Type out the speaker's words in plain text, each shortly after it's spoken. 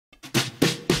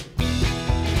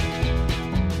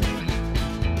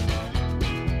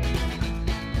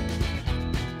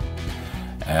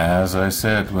As I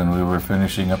said when we were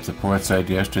finishing up the port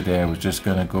side yesterday, I was just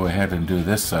going to go ahead and do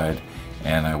this side,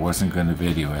 and I wasn't going to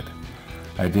video it.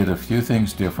 I did a few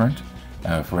things different.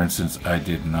 For instance, I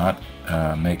did not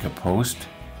make a post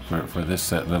for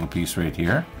this little piece right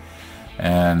here,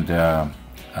 and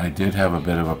I did have a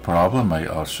bit of a problem.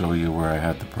 I'll show you where I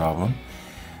had the problem.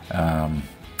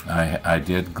 I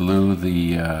did glue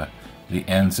the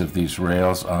ends of these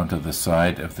rails onto the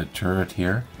side of the turret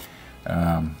here,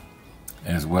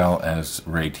 as well as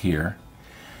right here.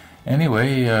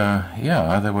 Anyway, yeah,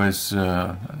 otherwise,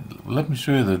 let me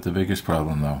show you the biggest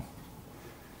problem though.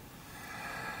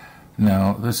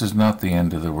 Now, this is not the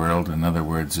end of the world. In other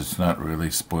words, it's not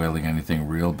really spoiling anything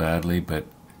real badly, but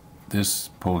this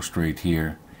post right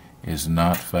here is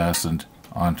not fastened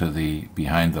onto the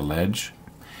behind the ledge.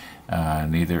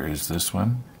 Neither is this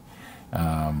one.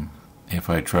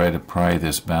 If I try to pry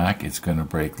this back, it's going to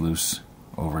break loose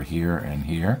over here and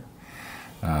here.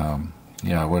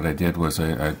 Yeah, what I did was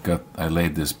I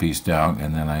laid this piece down,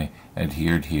 and then I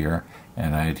adhered here,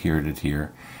 and I adhered it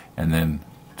here, and then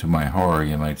to my horror,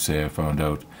 you might say, I found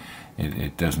out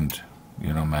it doesn't,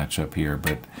 match up here.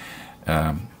 But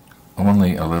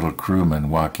only a little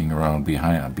crewman walking around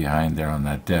behind there on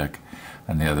that deck,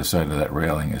 on the other side of that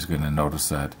railing, is going to notice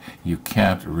that. You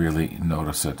can't really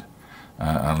notice it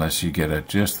unless you get at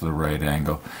just the right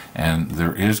angle. And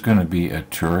there is going to be a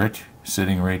turret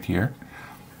sitting right here.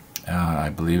 I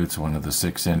believe it's one of the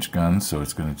 6-inch guns, so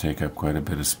it's going to take up quite a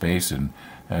bit of space and,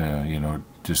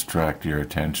 distract your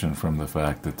attention from the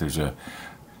fact that there's a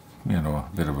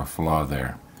bit of a flaw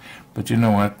there. But you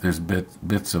know what? There's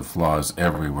bits of flaws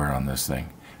everywhere on this thing,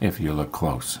 if you look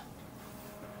close.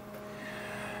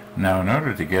 Now, in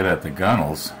order to get at the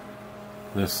gunnels,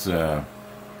 this guard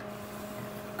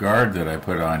that I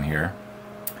put on here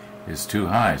is too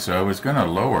high, so I was going to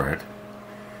lower it,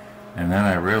 and then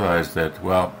I realized that,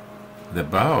 well, the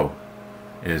bow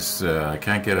is, I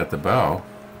can't get at the bow,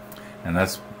 and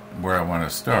that's where I want to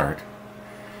start.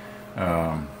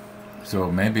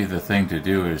 So maybe the thing to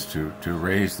do is to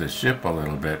raise the ship a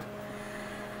little bit,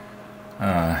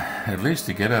 at least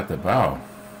to get at the bow.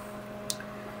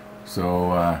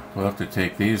 So we'll have to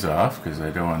take these off, because I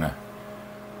don't want to,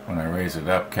 when I raise it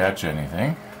up, catch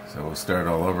anything. So we'll start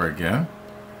all over again.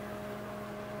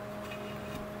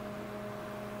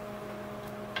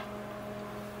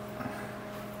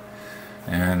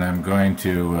 And I'm going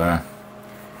to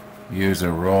use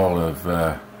a roll of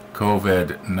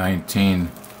COVID-19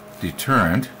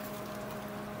 deterrent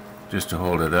just to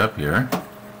hold it up here.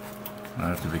 I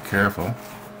have to be careful.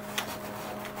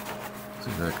 Is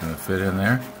that going to fit in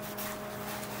there?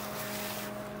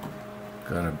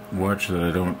 Gotta watch that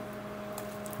I don't.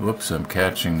 Whoops! I'm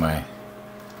catching my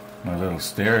little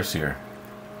stairs here.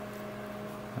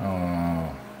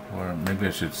 Oh, or maybe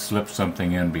I should slip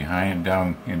something in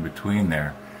down in between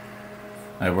there.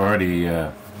 I've already,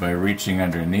 by reaching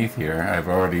underneath here, I've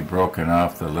already broken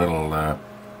off the little, I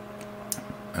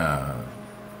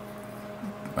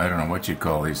don't know what you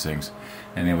call these things.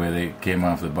 Anyway, they came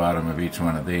off the bottom of each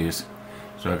one of these,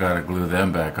 so I got to glue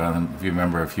them back on. If you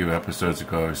remember a few episodes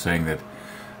ago, I was saying that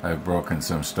I've broken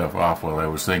some stuff off. Well, I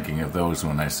was thinking of those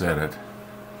when I said it.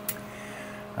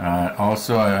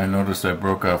 Also, I noticed I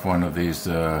broke off one of these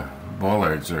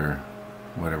bollards, or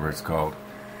whatever it's called.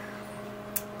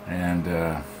 And,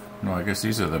 no, I guess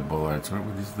these are the bollards. What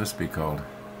would this be called?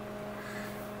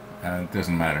 It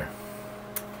doesn't matter.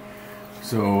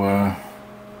 So,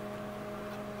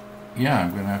 yeah,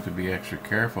 I'm going to have to be extra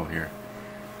careful here.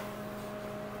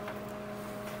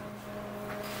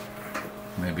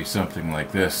 Maybe something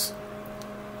like this.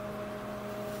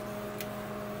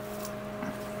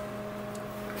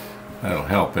 That'll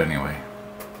help anyway.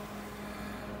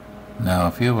 Now,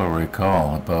 if you will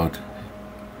recall, about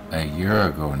a year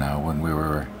ago now, when we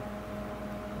were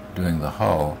doing the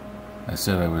hull, I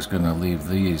said I was going to leave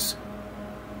these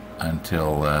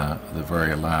until the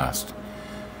very last.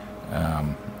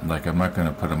 Like, I'm not going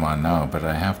to put them on now, but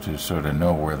I have to sort of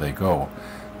know where they go,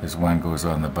 because one goes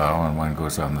on the bow and one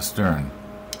goes on the stern.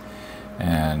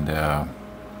 And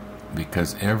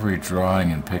because every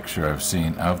drawing and picture I've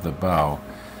seen of the bow,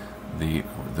 the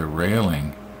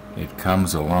railing, it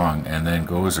comes along and then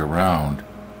goes around,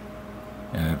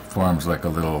 and it forms like a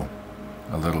little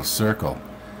circle.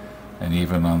 And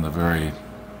even on the very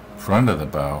front of the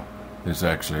bow, there's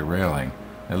actually railing,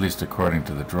 at least according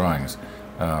to the drawings.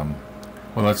 Well,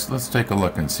 let's take a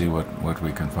look and see what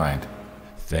we can find.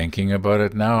 Thinking about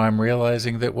it now, I'm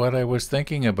realizing that what I was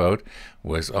thinking about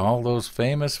was all those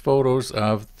famous photos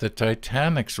of the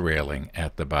Titanic's railing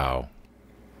at the bow.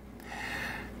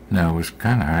 Now, it was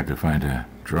kind of hard to find a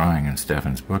drawing in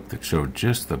Stefan's book that showed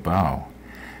just the bow.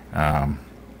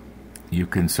 you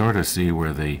can sort of see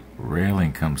where the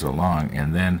railing comes along,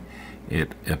 and then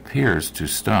it appears to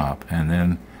stop, and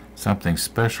then something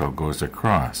special goes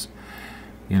across.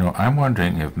 You know, I'm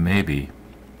wondering if maybe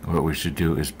what we should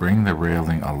do is bring the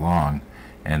railing along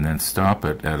and then stop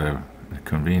it at a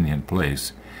convenient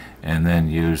place, and then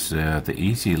use the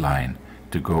easy line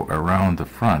to go around the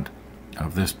front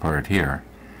of this part here.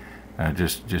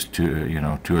 Just two,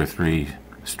 2 or 3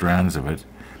 strands of it.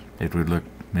 It would look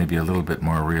maybe a little bit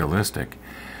more realistic.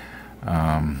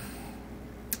 I'm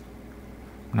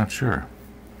not sure.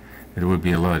 It would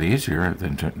be a lot easier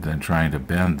than trying to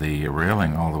bend the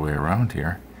railing all the way around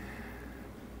here.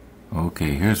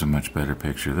 Okay, here's a much better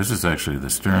picture. This is actually the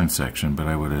stern section, but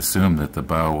I would assume that the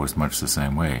bow was much the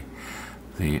same way.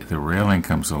 The railing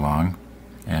comes along,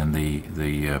 and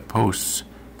the posts,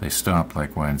 they stop,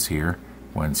 like one's here,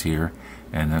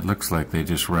 and it looks like they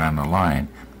just ran a line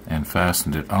and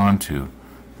fastened it onto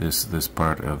this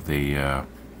part of the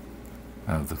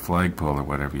flagpole, or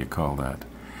whatever you call that.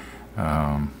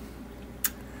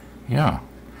 Yeah,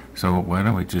 so why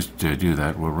don't we just do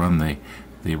that? We'll run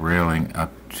the railing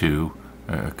up to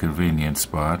a convenient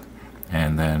spot,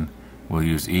 and then we'll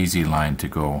use easy line to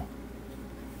go,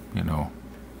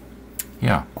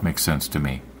 yeah, makes sense to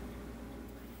me.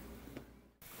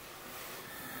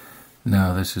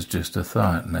 Now, this is just a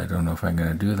thought, and I don't know if I'm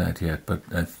going to do that yet, but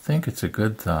I think it's a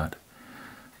good thought.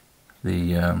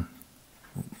 The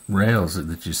rails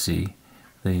that you see,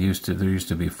 there used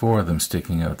to be 4 of them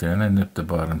sticking out there, and I nipped the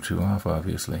bottom 2 off,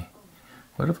 obviously.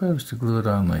 What if I was to glue it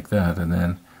on like that, and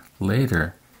then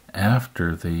later,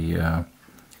 after the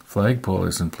flagpole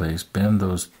is in place, bend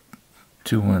those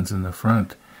 2 ones in the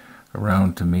front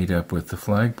around to meet up with the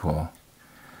flagpole?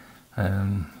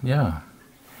 Yeah.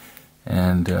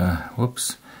 And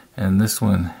whoops, and this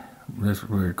one,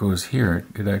 where it goes here,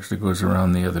 it actually goes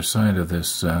around the other side of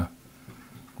this,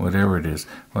 whatever it is.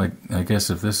 Like, I guess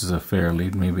if this is a fair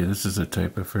lead, maybe this is a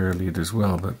type of fair lead as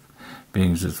well, but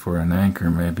being as it's for an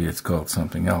anchor, maybe it's called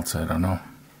something else, I don't know.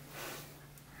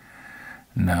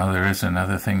 Now there is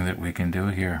another thing that we can do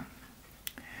here.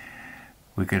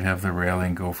 We could have the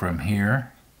railing go from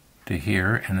here to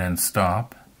here and then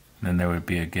stop. Then there would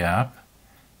be a gap.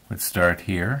 Would start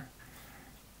here,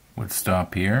 would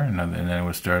stop here, and then it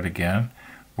would start again.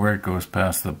 Where it goes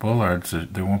past the bollards,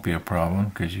 there won't be a problem,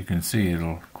 because you can see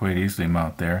it'll quite easily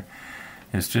mount there.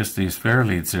 It's just these fair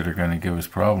leads that are going to give us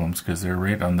problems, because they're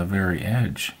right on the very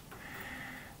edge.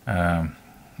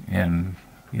 And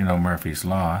Murphy's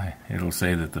Law, it'll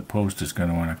say that the post is going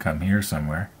to want to come here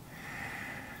somewhere.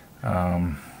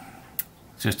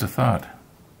 Just a thought.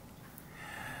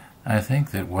 I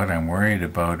think that what I'm worried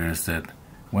about is that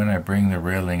when I bring the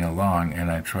railing along and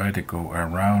I try to go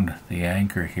around the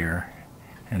anchor here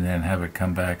and then have it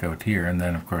come back out here, and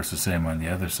then of course the same on the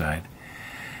other side,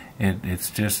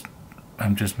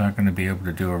 I'm just not going to be able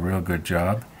to do a real good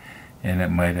job, and it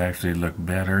might actually look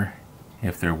better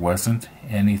if there wasn't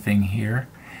anything here.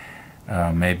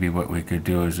 Maybe what we could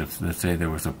do is, if let's say there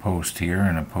was a post here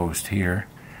and a post here,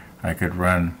 I could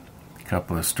run a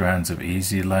couple of strands of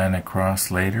easy line across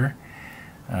later.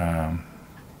 Of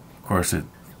course, it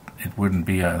wouldn't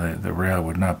be the rail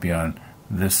would not be on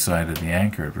this side of the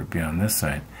anchor, it would be on this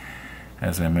side,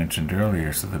 as I mentioned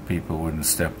earlier, so that people wouldn't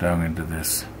step down into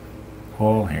this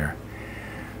hole here.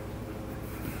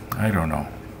 I don't know.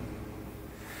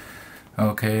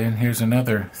 Okay, and here's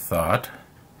another thought.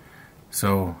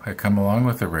 So I come along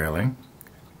with the railing,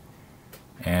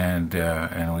 and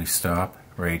we stop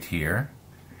right here,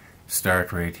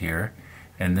 start right here,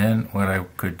 and then what I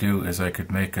could do is I could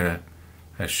make a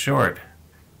short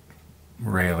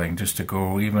railing, just to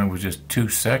go even with just 2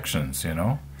 sections,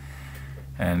 and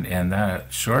that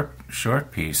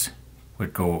short piece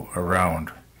would go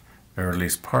around, or at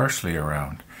least partially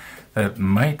around. That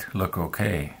might look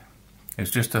okay.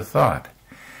 It's just a thought.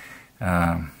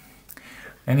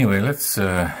 Anyway, let's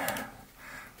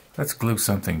glue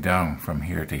something down from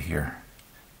here to here.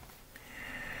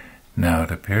 Now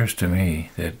it appears to me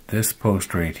that this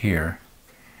post right here,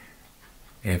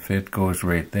 if it goes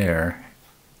right there,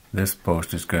 this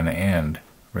post is going to end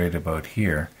right about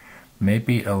here,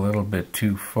 maybe a little bit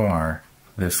too far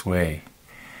this way.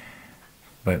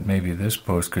 But maybe this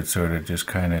post could sort of just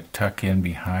kind of tuck in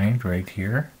behind right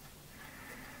here,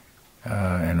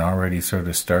 and already sort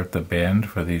of start the bend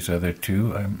for these other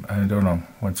 2. I don't know.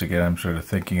 Once again, I'm sort of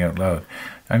thinking out loud.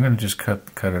 I'm going to just cut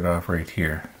it off right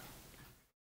here.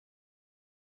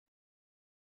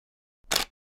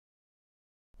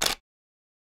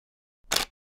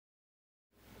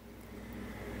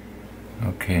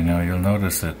 Okay, now you'll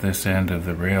notice that this end of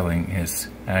the railing is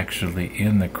actually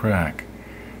in the crack.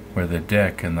 where the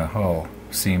deck and the hull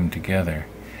seam together.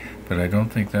 But I don't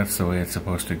think that's the way it's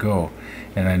supposed to go.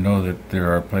 And I know that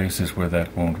there are places where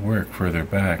that won't work further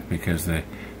back because the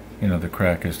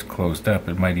crack is closed up.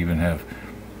 It might even have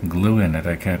glue in it.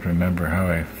 I can't remember how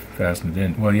I fastened it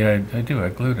in. Well, yeah, I do. I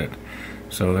glued it.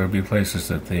 So there'll be places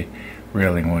that the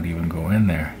railing won't even go in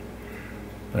there.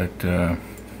 But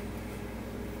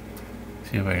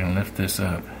see if I can lift this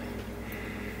up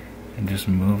and just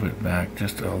move it back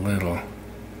just a little,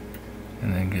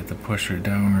 and then get the pusher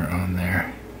downer on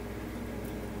there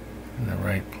in the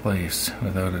right place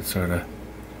without it sort of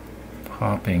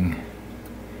popping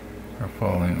or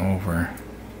falling over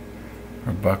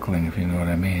or buckling, if you know what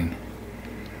I mean.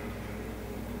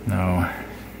 Now,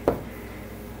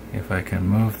 if I can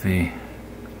move the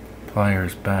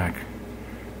pliers back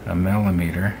a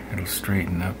millimeter, it'll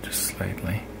straighten up just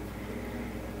slightly.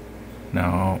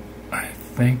 Now, I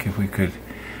think if we could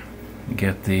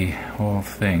get the whole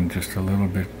thing just a little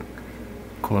bit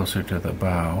closer to the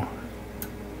bow.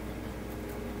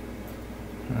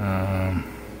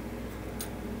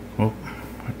 Whoop,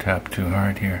 I tapped too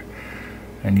hard here.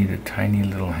 I need a tiny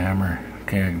little hammer.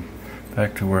 Okay,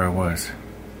 back to where I was.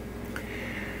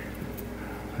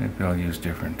 Maybe I'll use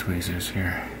different tweezers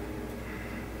here.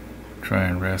 Try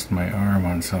and rest my arm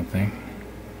on something.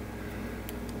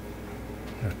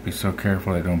 Have to be so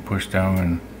careful I don't push down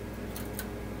and...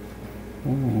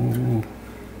 Ooh.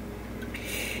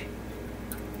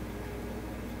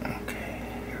 Okay,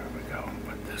 here we go.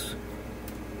 Put this...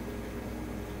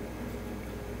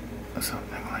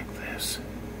 something like this.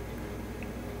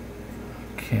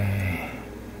 Okay.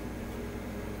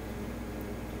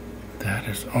 That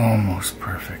is almost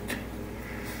perfect.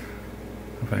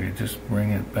 If I could just bring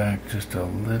it back just a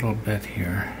little bit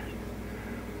here.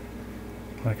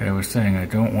 Like I was saying, I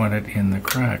don't want it in the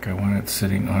crack. I want it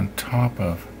sitting on top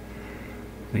of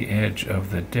the edge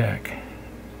of the deck,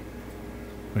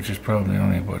 which is probably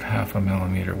only about 0.5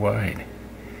 millimeter wide.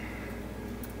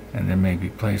 And there may be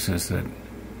places that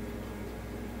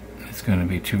it's going to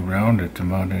be too rounded to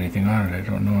mount anything on it. I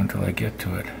don't know until I get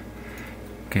to it.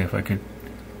 Okay, if I could...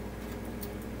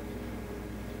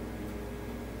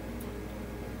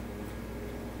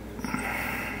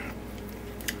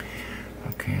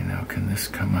 Okay, now can this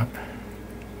come up?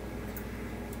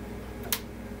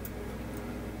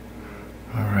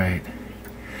 Alright.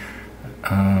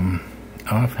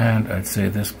 Offhand, I'd say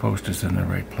this post is in the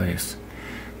right place.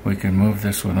 We can move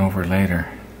this one over later.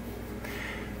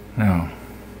 Now,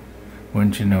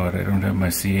 wouldn't you know it, I don't have my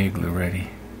CA glue ready.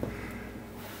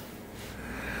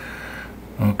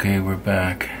 Okay, we're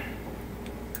back.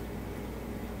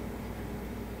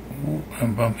 Ooh,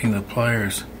 I'm bumping the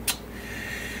pliers.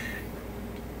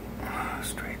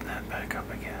 Straighten that back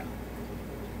up again.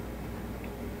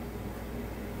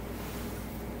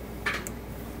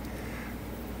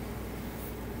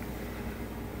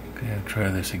 Okay, I'll try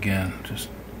this again. Just,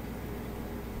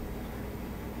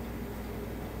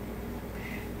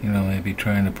 maybe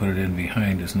trying to put it in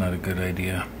behind is not a good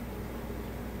idea.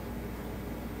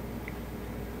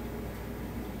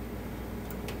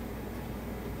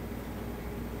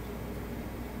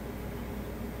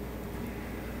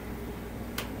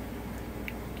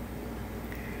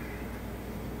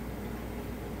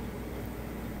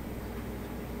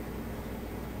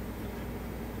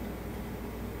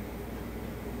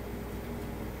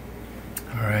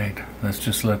 Alright, let's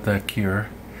just let that cure.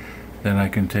 Then I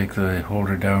can take the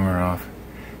holder downer off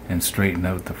and straighten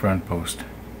out the front post.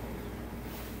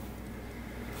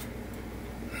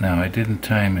 Now, I didn't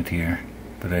time it here,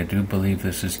 but I do believe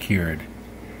this is cured.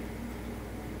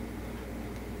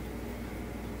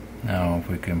 Now, if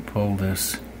we can pull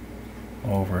this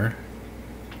over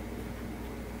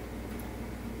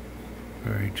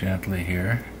very gently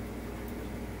here.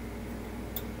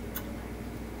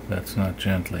 That's not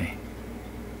gently.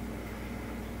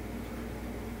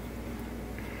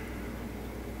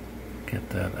 Get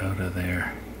that out of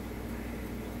there.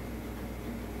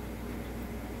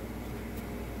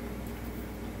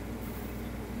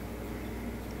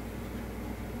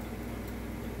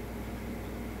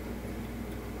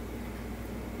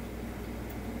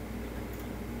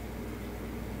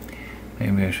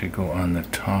 Maybe I should go on the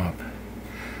top.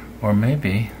 Or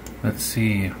maybe, let's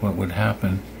see what would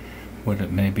happen. Would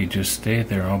it maybe just stay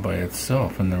there all by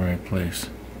itself in the right place?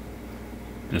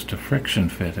 Just a friction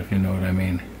fit, if you know what I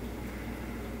mean.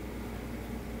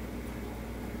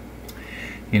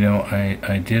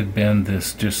 I did bend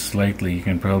this just slightly. You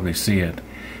can probably see it.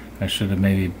 I should have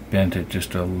maybe bent it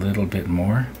just a little bit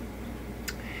more.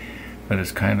 But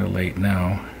it's kind of late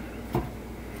now.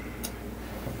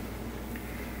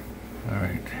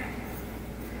 Alright.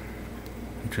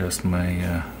 Adjust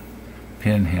my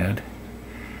pinhead.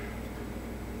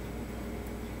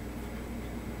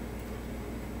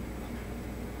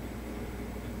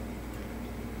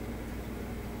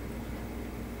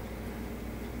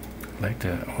 I'd like to,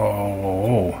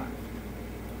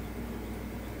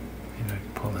 maybe I can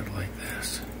pull it like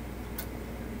this.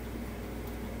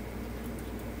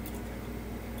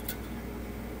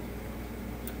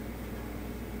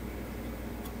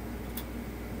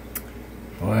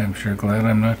 Boy, I'm sure glad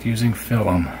I'm not using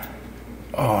film.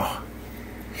 Oh.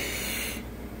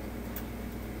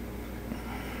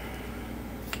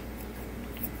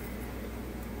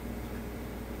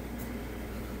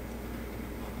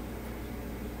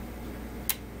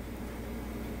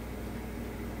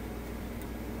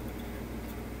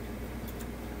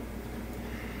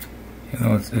 You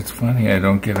know, it's funny, I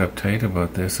don't get uptight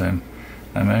about this. I'm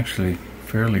actually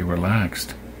fairly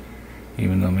relaxed,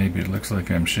 even though maybe it looks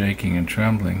like I'm shaking and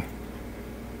trembling.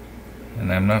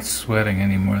 And I'm not sweating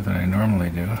any more than I normally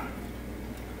do.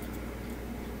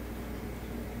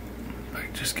 I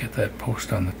just get that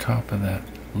post on the top of that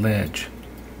ledge.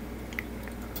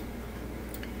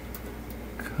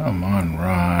 Come on,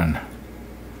 Ron.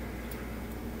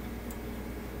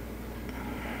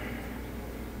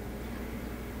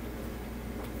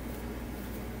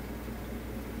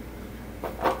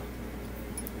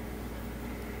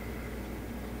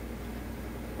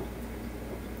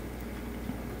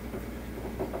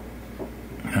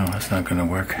 No, that's not going to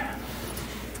work.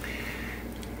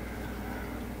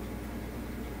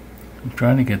 I'm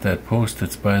trying to get that post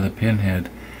that's by the pinhead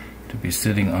to be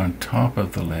sitting on top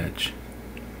of the ledge.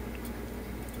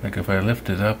 Like if I lift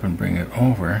it up and bring it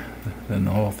over, then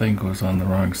the whole thing goes on the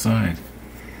wrong side.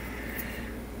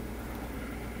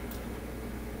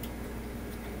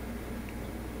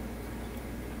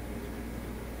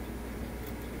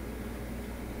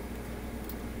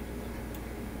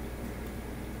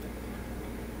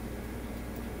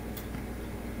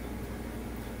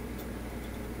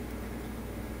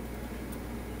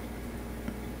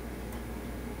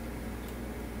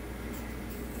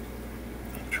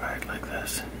 Try it like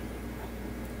this.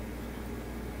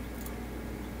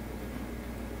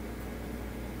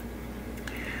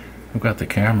 I've got the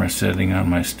camera sitting on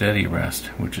my steady rest,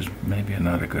 which is maybe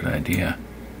not a good idea.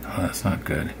 Oh, that's not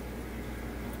good.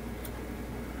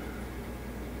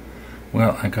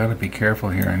 Well, I gotta be careful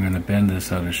here. I'm gonna bend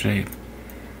this out of shape.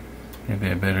 Maybe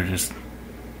I better just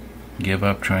give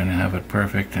up trying to have it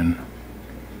perfect and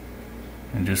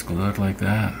just glue it like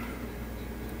that.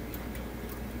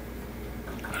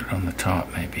 Put it on the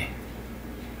top, maybe.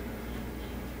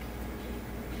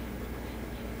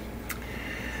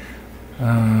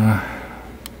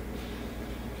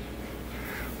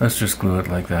 Let's just glue it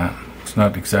like that. It's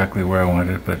not exactly where I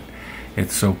want it, but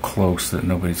it's so close that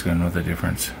nobody's going to know the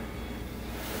difference.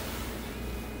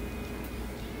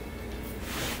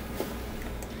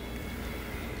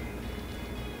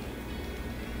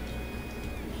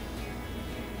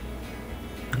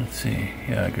 Let's see.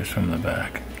 Yeah, I guess from the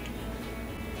back.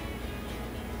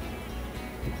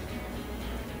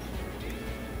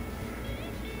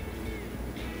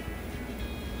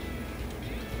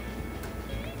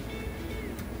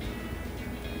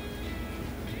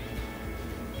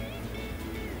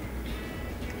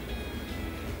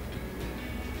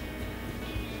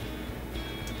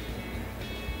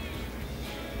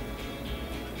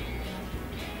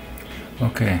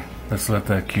 Okay, let's let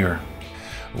that cure.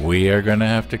 We are going to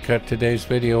have to cut today's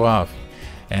video off.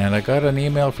 And I got an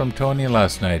email from Tony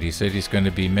last night. He said he's going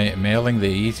to be mailing the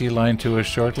Easy Line to us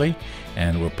shortly,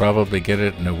 and we'll probably get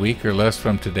it in a week or less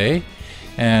from today.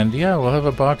 And yeah, we'll have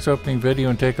a box opening video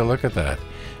and take a look at that.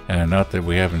 Not that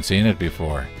we haven't seen it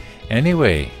before.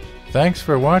 Anyway, thanks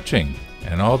for watching,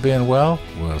 and all being well,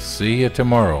 we'll see you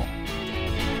tomorrow.